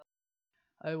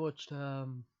I watched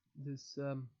this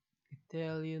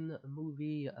Italian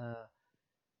movie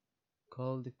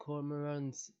called The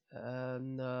Cormorants,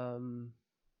 and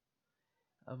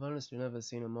I've honestly never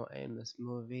seen a more aimless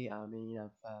movie. I mean,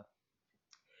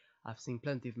 I've seen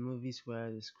plenty of movies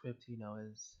where the script,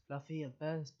 is fluffy at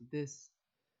best, but this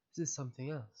is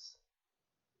something else.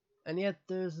 And yet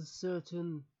there's a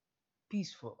certain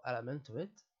peaceful element to it.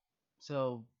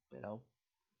 So,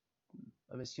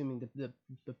 I'm assuming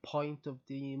the point of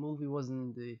the movie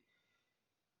wasn't the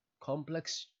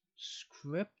complex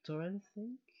script or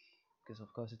anything, because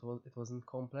of course it wasn't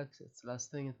complex. It's the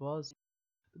last thing it was.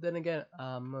 But then again,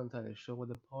 I'm not entirely sure what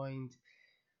the point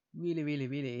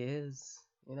really is.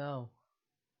 You know,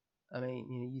 I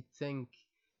mean, you'd think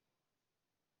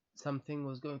something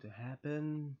was going to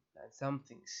happen, and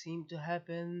something seemed to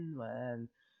happen when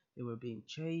they were being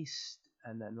chased,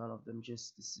 and then one of them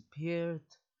just disappeared,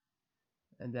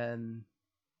 and then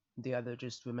the other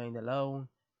just remained alone.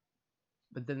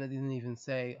 But then they didn't even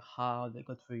say how they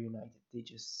got reunited. They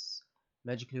just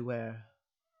magically were.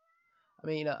 I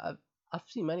mean, I've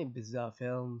seen many bizarre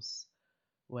films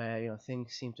where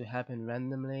things seem to happen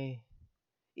randomly,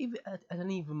 even at an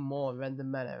even more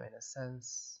random manner in a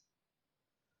sense.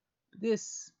 But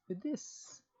this,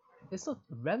 it's not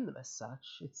random as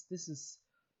such. This is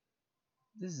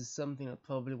something that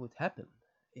probably would happen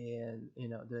in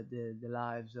the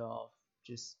lives of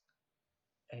just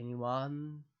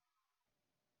anyone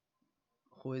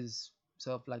who is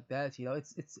sort of like that.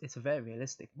 It's a very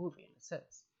realistic movie in a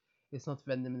sense. It's not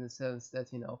random in the sense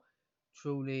that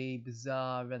truly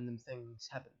bizarre random things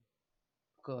happen,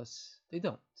 because they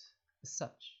don't as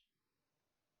such.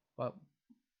 Well,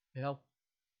 you know,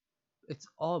 it's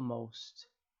almost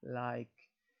like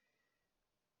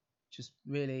just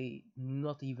really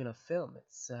not even a film.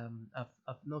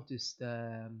 I've noticed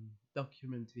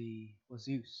documentary was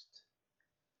used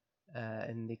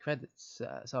in the credits.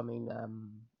 So I mean,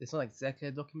 it's not exactly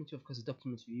a documentary. Of course, a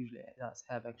documentary usually does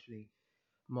have actually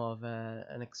more of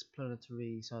an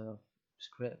explanatory sort of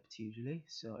script usually.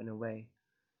 So in a way,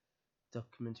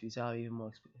 documentaries are even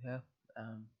more yeah.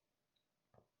 Um,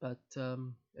 but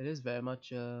it is very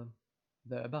much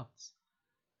thereabouts.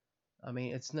 I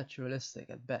mean, it's naturalistic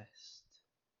at best,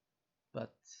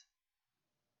 but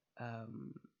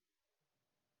um,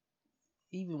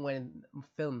 even when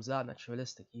films are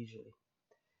naturalistic, usually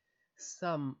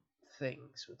some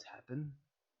things would happen,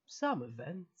 some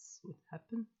events would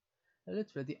happen. And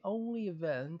literally, the only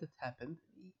event that happened,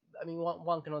 I mean,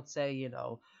 one cannot say,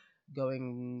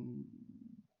 going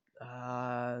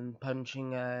and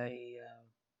punching a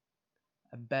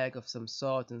bag of some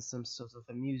sort in some sort of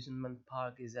amusement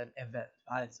park is an event,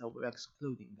 right? So we're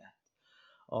excluding that.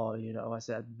 Or, as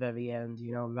at the very end,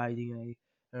 riding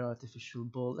an artificial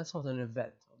bull. That's not an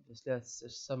event, obviously. That's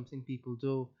just something people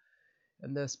do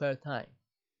in their spare time.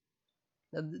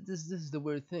 Now, this is the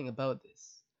weird thing about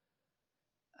this.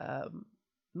 Um,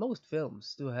 Most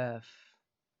films do have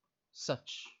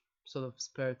such sort of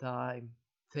spare time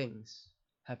things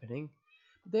happening.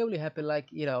 But they only happen like,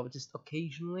 just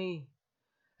occasionally,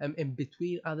 in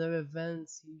between other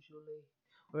events usually.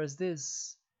 Whereas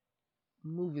this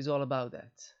movie is all about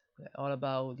that. All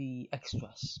about the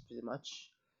extras, pretty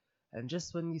much. And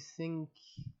just when you think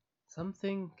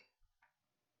something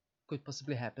could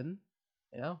possibly happen,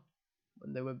 you know,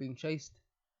 when they were being chased,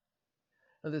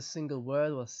 not a single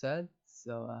word was said.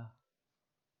 So,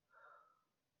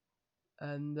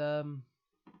 and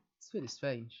it's really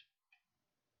strange.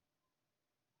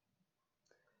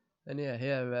 And yeah,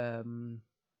 here,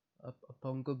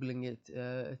 upon googling it,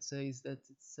 it says that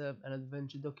it's an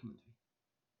adventure documentary.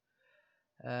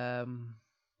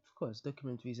 Of course,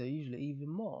 documentaries are usually even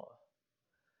more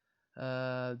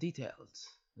detailed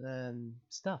than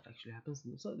stuff actually happens.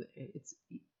 So it's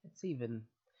even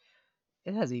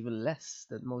it has even less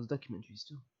than most documentaries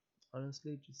do.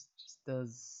 Honestly, just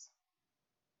does.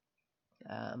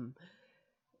 Um,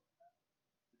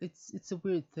 it's a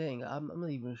weird thing. I'm not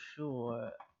even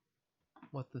sure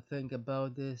what to think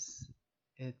about this.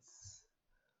 It's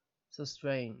so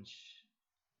strange.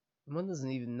 One doesn't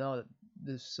even know that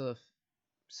this sort of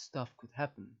stuff could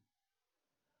happen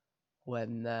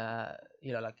when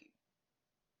like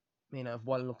if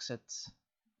one looks at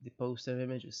the poster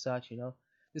image as such,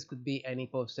 this could be any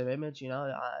poster image. There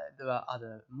are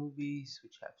other movies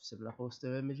which have similar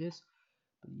poster images,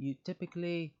 but you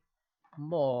typically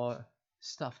more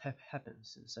stuff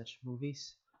happens in such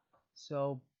movies,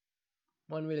 so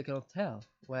one really cannot tell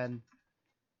when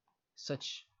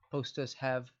such posters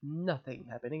have nothing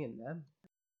happening in them.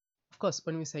 Of course,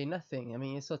 when we say nothing, I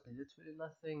mean it's not literally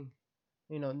nothing.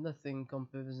 nothing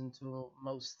comparison to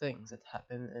most things that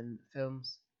happen in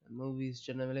films and movies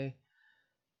generally,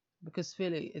 because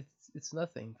really it's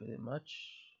nothing pretty much.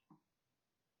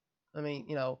 I mean,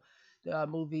 there are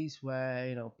movies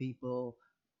where people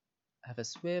have a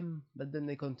swim, but then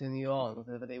they continue on with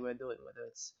whatever they were doing, whether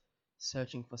it's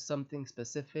searching for something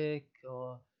specific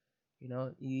or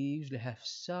you usually have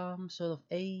some sort of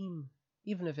aim,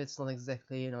 even if it's not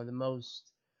exactly the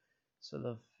most sort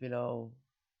of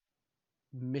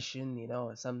mission,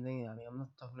 or something. I mean, I'm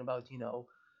not talking about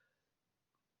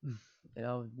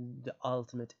the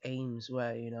ultimate aims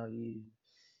where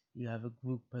you have a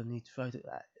group and you try to.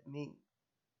 I mean,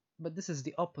 but this is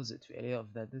the opposite really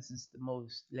of that. This is the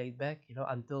most laid back,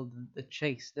 until the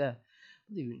chase there.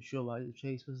 I'm not even sure why the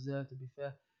chase was there. To be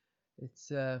fair, it's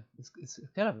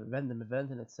kind of a random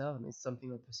event in itself. I mean, it's something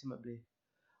that presumably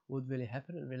would really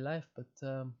happen in real life, but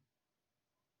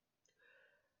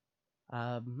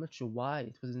I'm not sure why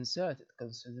it was inserted,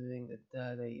 considering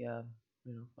that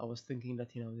I was thinking that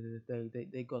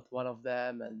they got one of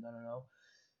them, and I don't know,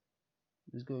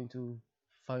 was going to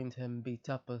find him beat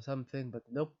up or something, but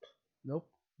nope, nope,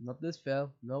 not this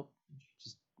film, nope,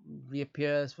 just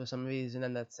reappears for some reason,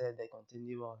 and that's it. They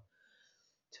continue on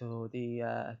to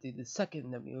the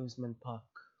second amusement park.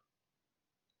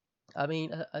 I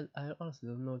mean, I honestly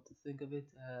don't know what to think of it.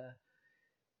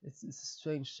 It's a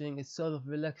strange thing. It's sort of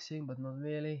relaxing, but not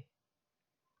really.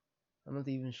 I'm not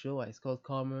even sure why it's called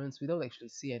cormorants. We don't actually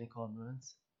see any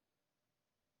cormorants.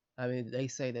 I mean, they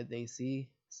say that they see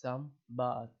some,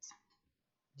 but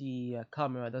the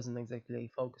camera doesn't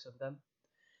exactly focus on them.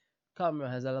 Camera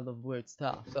has a lot of weird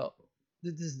stuff. So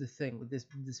this is the thing with this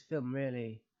film.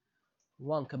 Really,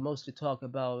 one can mostly talk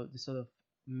about the sort of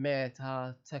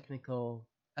meta technical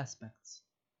aspects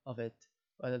of it,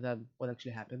 rather than what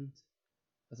actually happened,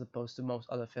 as opposed to most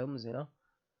other films.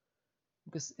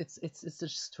 Because it's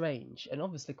just strange, and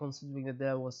obviously considering that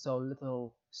there was so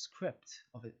little script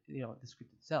of it, the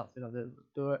script itself,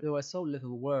 there were so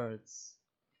little words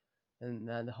in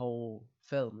the whole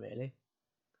film really,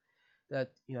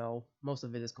 that most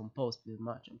of it is composed pretty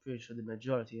much. I'm pretty sure the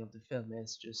majority of the film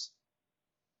is just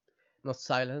not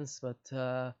silence, but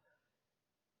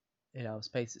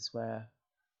spaces where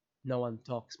no one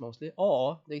talks mostly,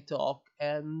 or they talk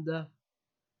and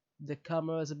the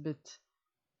camera is a bit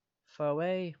far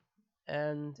away,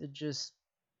 and it just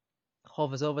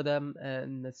hovers over them,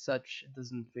 and as such, it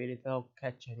doesn't really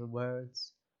catch any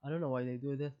words. I don't know why they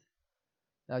do that.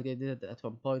 Like they did it at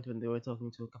one point when they were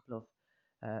talking to a couple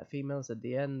of females at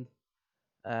the end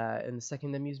in the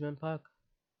second amusement park.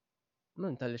 I'm not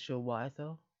entirely sure why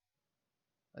though.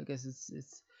 I guess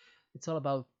it's all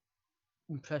about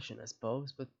impression, I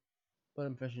suppose. But what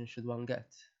impression should one get?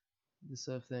 This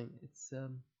sort of thing. It's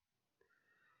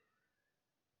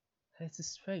a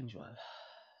strange one.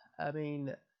 I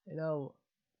mean, you know,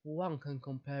 one can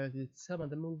compare it with some of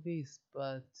the movies,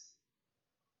 but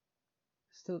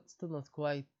still not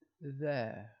quite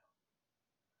there.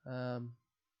 Um,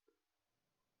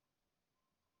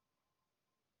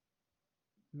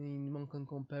 I mean, one can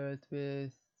compare it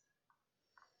with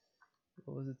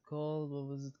what was it called? What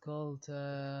was it called?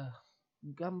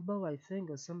 Gumbo, I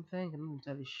think, or something. I'm not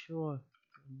entirely sure.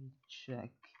 Let me check.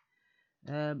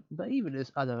 But even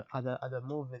this other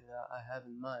movie that I have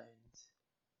in mind,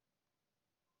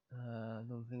 I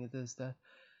don't think it is that.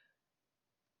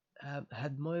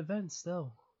 Had more events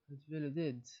though. It really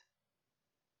did.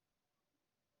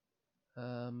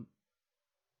 Um,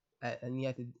 and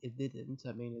yet it didn't.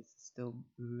 I mean, it's still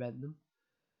random.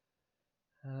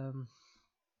 Um,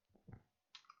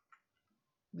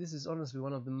 this is honestly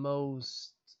one of the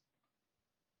most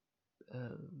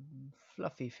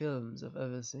fluffy films I've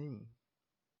ever seen.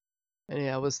 And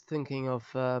yeah, I was thinking of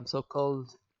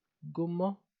so-called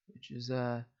Gummo, which is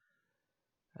a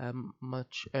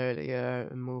much earlier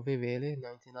movie, really,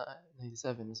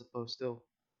 1997 as opposed to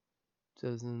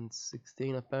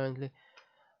 2016 apparently.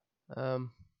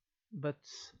 Um, but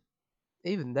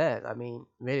even then, I mean,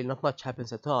 really not much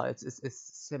happens at all. It's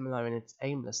similar in its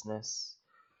aimlessness,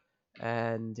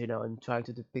 and and trying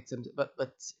to depict some, but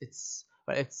it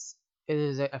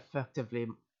is effectively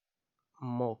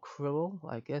more cruel,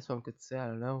 I guess one could say. I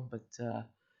don't know, but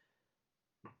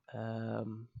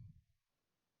um,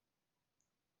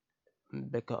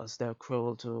 because they're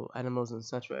cruel to animals and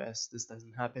such, whereas this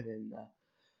doesn't happen in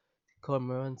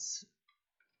cormorants.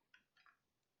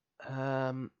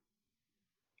 Um,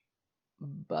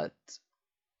 but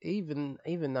even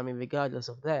I mean, regardless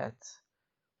of that,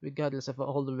 regardless of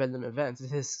all the random events,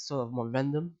 it is sort of more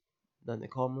random than the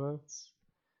cormorants.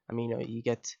 I mean, you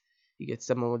get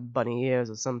someone with bunny ears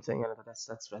or something, and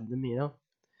that's random.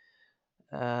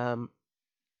 Um,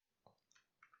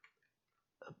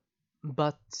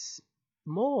 but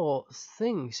more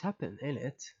things happen in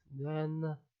it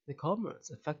than the comrades,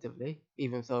 effectively,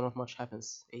 even though not much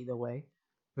happens either way.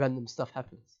 Random stuff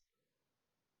happens.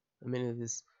 I mean,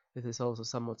 it is also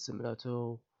somewhat similar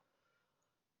to,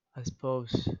 I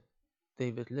suppose,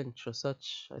 David Lynch or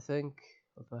such, I think.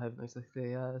 Although I haven't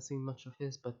exactly seen much of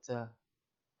his, but I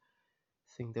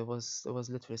think there was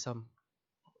literally some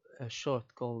short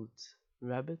called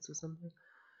Rabbits or something,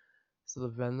 sort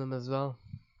of random as well.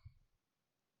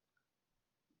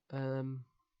 Um,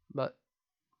 but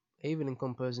even in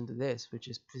comparison to this, which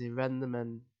is pretty random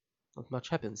and not much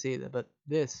happens either, but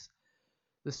this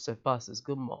surpasses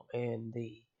Gummo in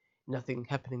the nothing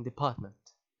happening department.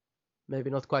 Maybe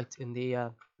not quite in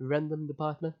the random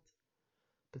department,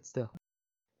 but still.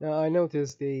 Now I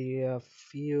noticed the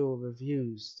few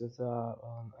reviews that are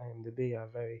on IMDb are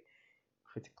very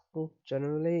critical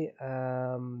generally.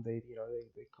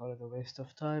 They call it a waste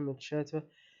of time, etc.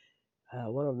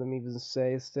 One of them even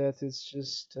says that it's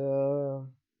just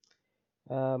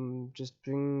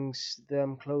brings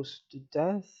them close to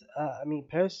death. I mean,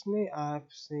 personally, I've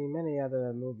seen many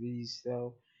other movies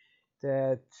though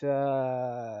that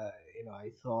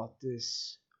I thought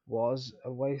this was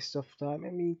a waste of time. I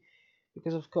mean,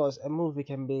 because of course a movie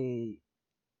can be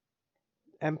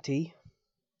empty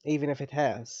even if it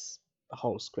has a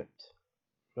whole script,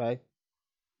 right?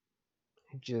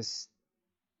 It just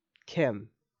can.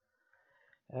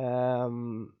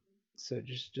 Um, so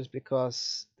just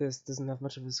because this doesn't have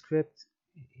much of a script,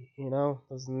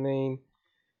 doesn't mean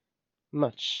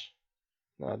much.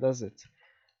 No, does it?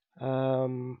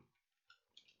 Um,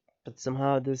 but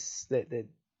somehow that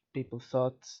people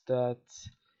thought that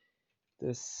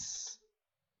this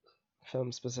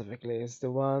film specifically is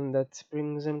the one that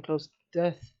brings him close to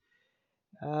death.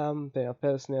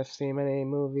 Personally, I've seen many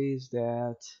movies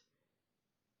that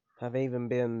have even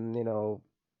been,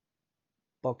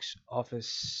 box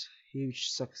office huge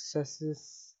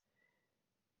successes,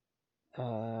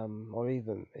 or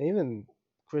even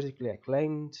critically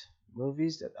acclaimed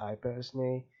movies that I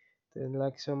personally didn't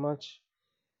like so much,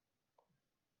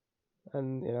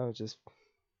 and just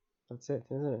that's it,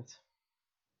 isn't it?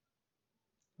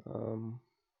 Um,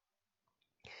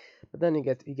 but then you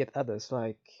get others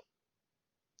like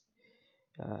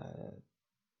uh,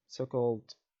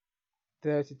 so-called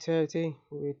Dirty 30,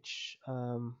 which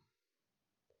I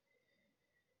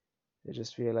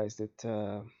just realized it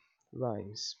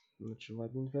rhymes. I'm not sure why I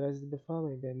didn't realize it before.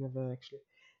 Maybe I never actually.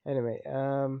 Anyway,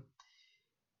 and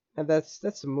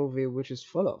that's a movie which is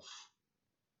full of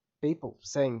people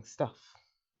saying stuff,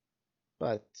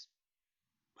 but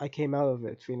I came out of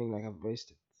it feeling like I've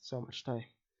wasted so much time,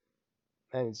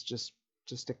 and it's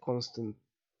just a constant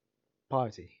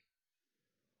party.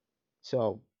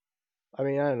 So I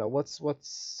mean, I don't know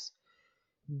what's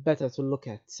better to look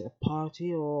at, a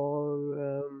party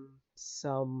or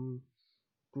some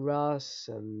grass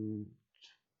and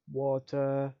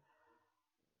water,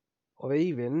 or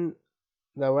even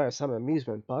there were some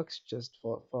amusement parks just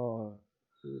for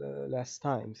less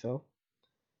time. So,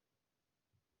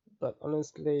 but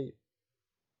honestly,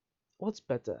 what's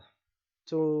better?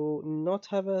 To not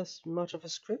have as much of a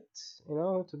script,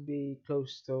 to be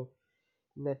close to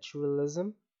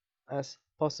naturalism as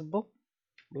possible,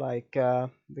 like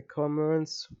the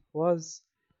Cormorants was,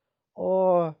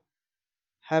 or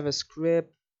have a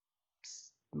script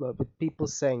with people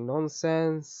saying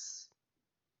nonsense,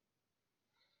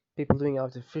 people doing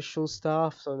artificial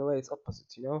stuff. So in a way, it's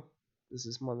opposite. This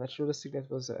is more naturalistic. That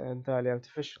was entirely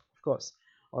artificial. Of course,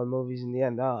 all movies in the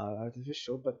end are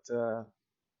artificial, but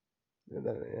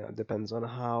it depends on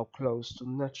how close to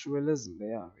naturalism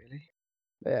they are, really.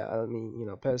 But yeah, I mean,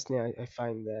 personally, I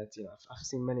find that I've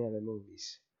seen many other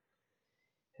movies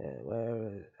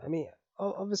where I mean,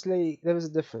 obviously there is a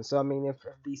difference. So I mean, if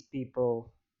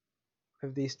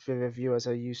these three reviewers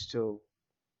are used to,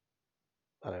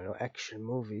 I don't know, action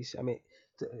movies.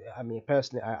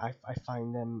 Personally, I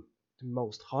find them the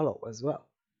most hollow as well.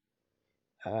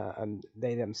 And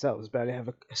they themselves barely have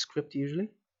a script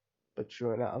usually. But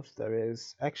true enough, there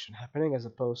is action happening as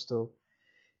opposed to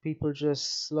people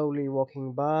just slowly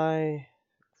walking by,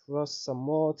 across some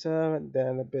water, and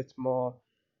then a bit more.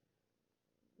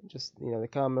 Just the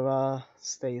camera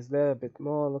stays there a bit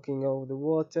more, looking over the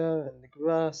water and the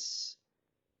grass.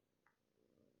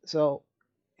 So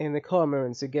in the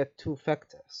Cormorants, you get two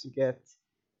factors. You get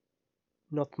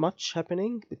not much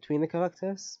happening between the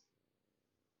characters,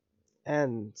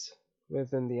 and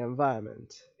within the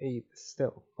environment, it's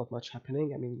still not much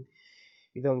happening. I mean,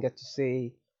 we don't get to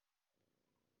see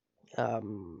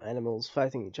animals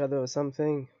fighting each other or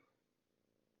something.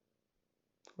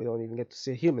 We don't even get to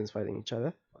see humans fighting each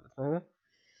other.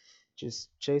 just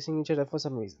chasing each other for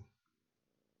some reason.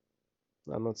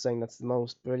 I'm not saying that's the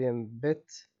most brilliant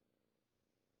bit.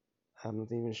 I'm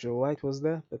not even sure why it was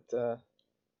there, but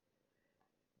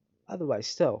otherwise,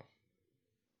 still,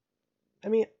 I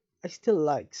mean, I still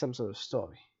like some sort of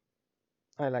story.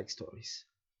 I like stories,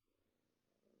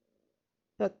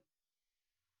 but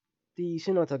the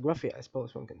cinematography, I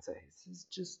suppose one can say, is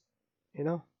just, you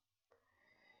know,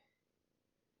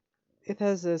 it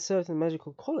has a certain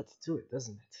magical quality to it,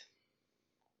 doesn't it?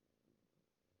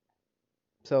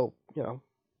 So,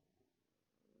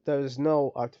 there is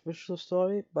no artificial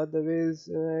story, but there is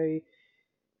a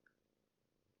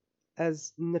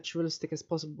as naturalistic as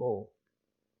possible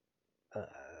uh,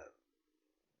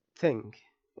 thing.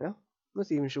 You know,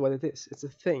 not even sure what it is. It's a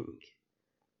thing.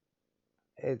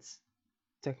 It's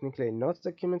technically not a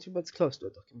documentary, but it's close to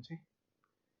a documentary.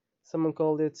 Someone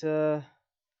called it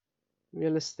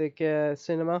realistic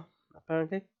cinema,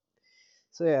 apparently.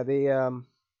 So yeah, the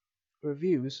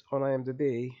reviews on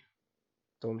IMDb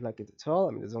don't like it at all.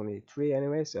 I mean, there's only three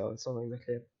anyway, so it's not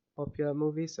exactly a popular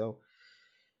movie. So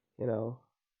you know,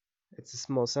 it's a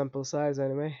small sample size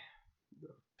anyway.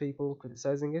 People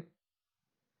criticizing it.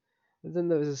 But then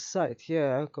there's a site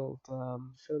here called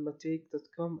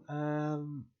filmatique.com,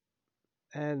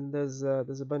 and there's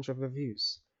a bunch of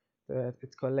reviews that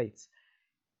it collates,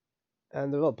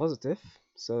 and they're all positive.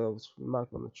 So it's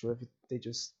remarkable. I'm not sure if they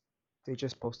just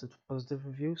posted positive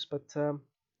reviews, but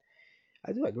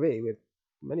I do agree with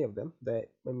many of them. I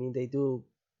mean, they do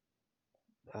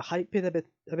hype it a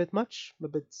bit much, a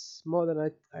bit more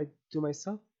than I do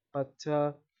myself. But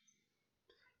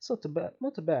it's not too bad,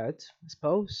 not too bad, I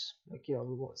suppose. Like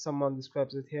someone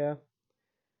describes it here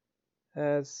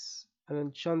as an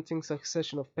enchanting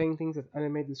succession of paintings that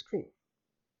animate the screen.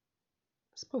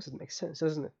 I suppose it makes sense,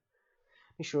 doesn't it?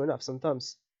 And sure enough,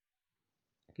 sometimes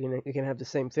you can have the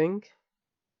same thing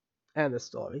and a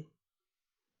story,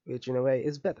 which in a way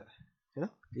is better. If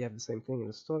you have the same thing in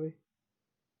a story,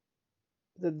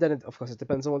 then of course it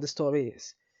depends on what the story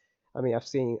is. I mean, I've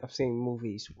seen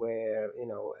movies where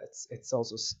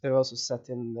they're also set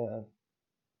in the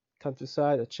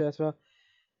countryside, etc.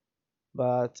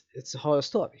 But it's a horror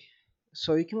story,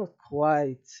 so you cannot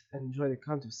quite enjoy the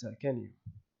countryside, can you?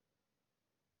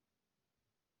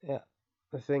 Yeah,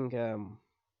 I think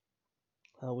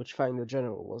Witchfinder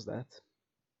General was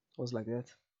like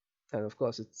that, and of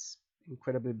course it's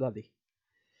incredibly bloody.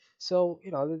 So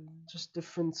just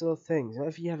different sort of things.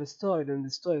 If you have a story, then the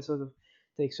story sort of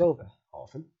takes over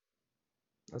often.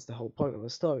 That's the whole point of a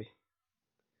story.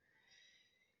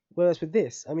 Whereas with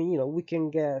this, I mean, we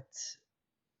can get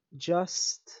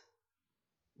just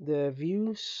the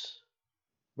views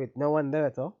with no one there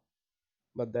at all,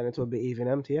 but then it will be even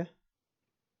emptier,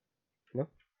 you know.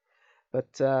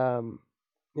 But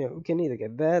we can either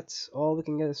get that, or we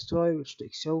can get a story which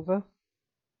takes over,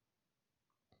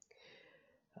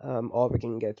 or we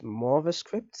can get more of a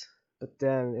script, but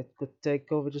then it could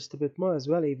take over just a bit more as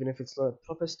well, even if it's not a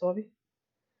proper story.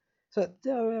 So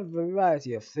there are a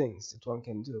variety of things that one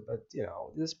can do, but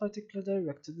this particular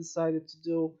director decided to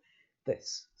do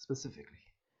this specifically.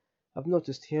 I've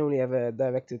noticed he only ever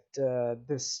directed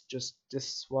this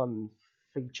one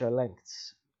feature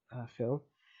length film.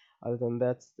 Other than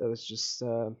that, there was just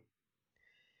one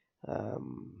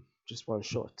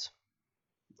short.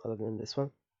 Other than this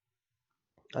one,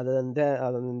 other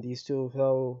than these two,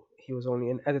 though, he was only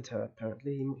an editor.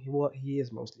 Apparently, he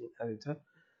is mostly an editor.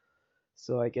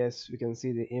 So I guess we can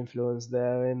see the influence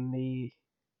there in the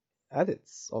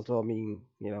edits. Although I mean,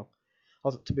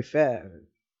 also to be fair,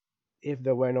 if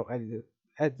there were no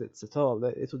edits at all,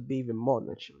 it would be even more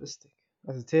naturalistic.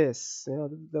 As it is,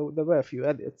 there were a few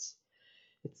edits.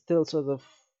 It still sort of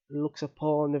looks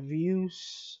upon the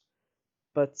views,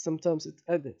 but sometimes it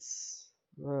edits,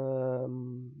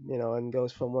 and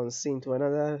goes from one scene to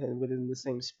another and within the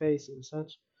same space and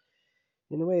such.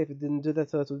 In a way, if it didn't do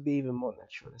that, it would be even more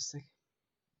naturalistic.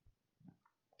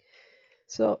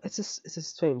 So it's a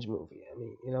strange movie. I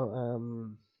mean,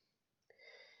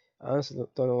 I honestly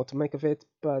don't know what to make of it,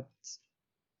 but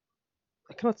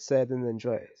I cannot say I didn't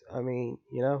enjoy it. I mean,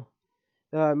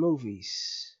 there are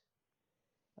movies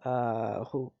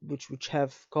which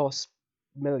have cost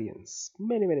millions,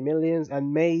 many many millions,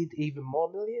 and made even more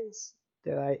millions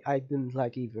that I didn't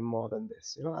like even more than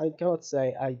this. I cannot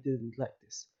say I didn't like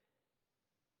this,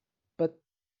 but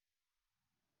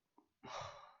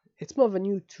it's more of a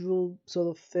neutral sort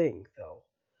of thing, though.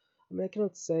 I mean, I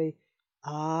cannot say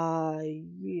I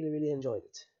really really enjoyed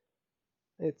it.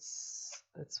 It's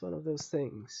one of those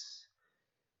things.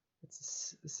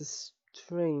 It's a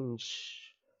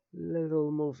strange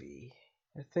little movie.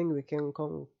 I think we can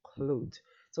conclude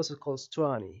It's also called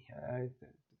Strani.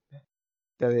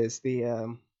 That is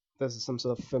the there's some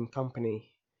sort of film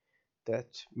company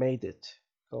that made it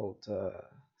called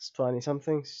Strani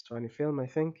something, Strani Film, I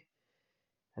think.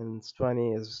 And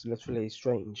Strani is literally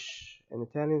strange in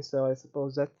Italian, so I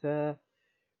suppose that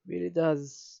really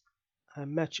does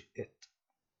match it.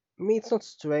 I mean, it's not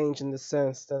strange in the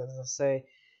sense that, as I say,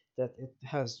 that it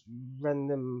has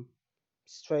random,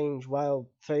 strange, wild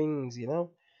things,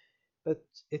 but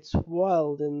it's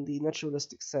wild in the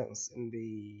naturalistic sense, in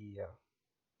the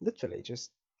literally just,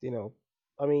 you know,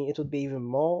 I mean, it would be even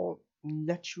more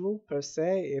natural per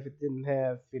se if it didn't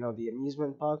have, the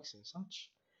amusement parks and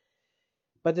such.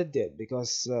 But it did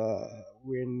because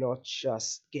we're not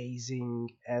just gazing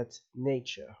at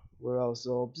nature, we're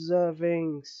also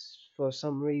observing for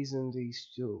some reason these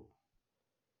two.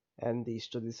 And these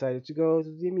two decided to go to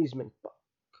the amusement park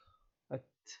at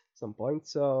some point,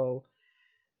 so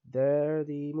there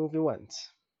the movie went.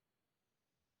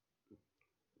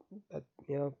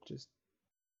 Just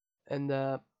and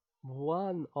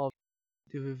one of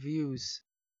the reviews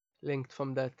linked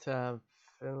from that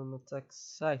film attack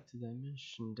site that I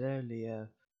mentioned earlier,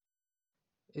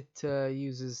 it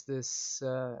uses this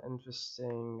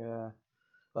interesting.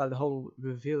 Well, the whole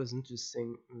review is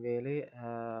interesting, really.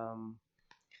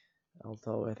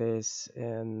 Although it is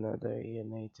in the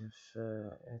native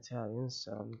Italian,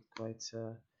 so I'm quite.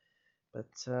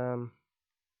 But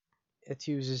it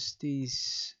uses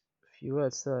these few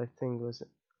words that I think was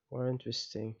were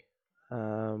interesting.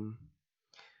 Um,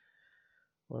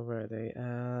 where were they?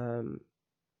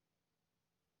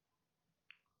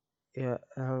 Yeah,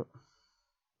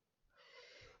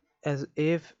 as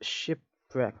if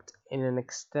shipwrecked in an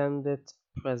extended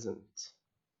present.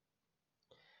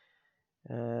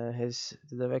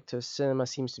 The director of cinema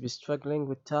seems to be struggling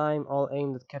with time, all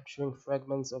aimed at capturing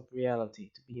fragments of reality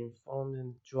to be informed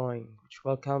in drawing, which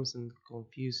welcomes and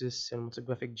confuses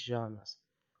cinematographic genres.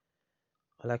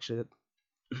 Well, actually,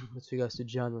 with regards to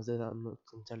genres that I'm not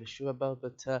entirely sure about,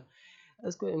 but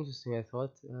that's quite interesting, I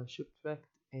thought. Shipwrecked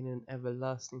in an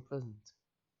everlasting present.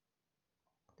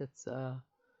 That's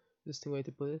interesting way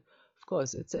to put it. Of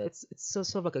course, it's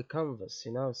sort of like a canvas,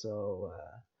 so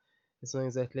it's not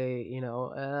exactly,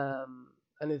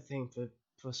 anything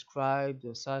prescribed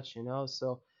or such,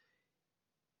 so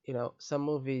some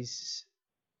movies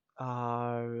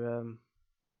are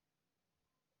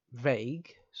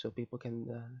vague, so people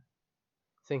can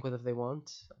think whatever they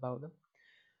want about them.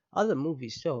 Other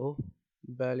movies, though,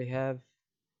 barely have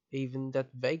even that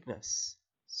vagueness,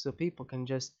 so people can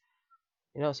just,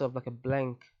 sort of like a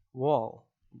blank wall,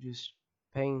 just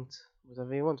paint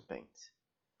whatever you want to paint,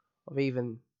 or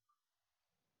even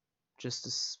just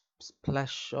a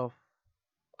splash of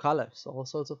colors, all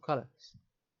sorts of colors,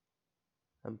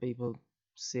 and people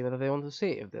see whatever they want to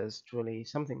see. If there's truly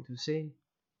something to see,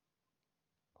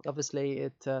 obviously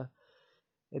it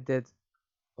did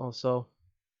also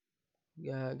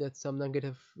get some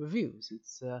negative reviews.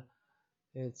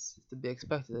 It's to be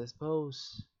expected, I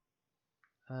suppose.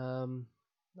 Um,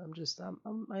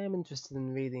 I am interested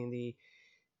in reading the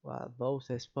well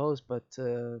both, I suppose, but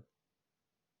the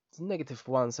negative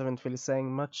ones aren't really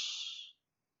saying much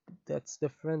that's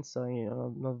different, so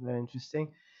not very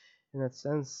interesting in that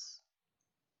sense.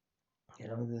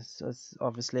 This is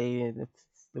obviously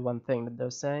it's the one thing that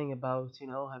they're saying about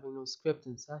having no script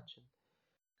and such,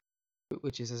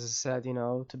 which is, as I said,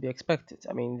 to be expected.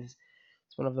 I mean,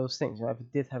 it's one of those things. If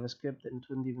it did have a script, then it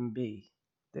wouldn't even be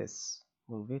this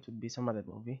movie. It would be some other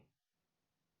movie,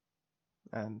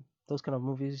 and those kind of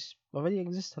movies already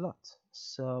exist a lot.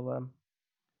 So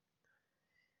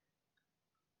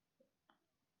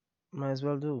might as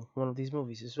well do one of these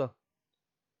movies as well.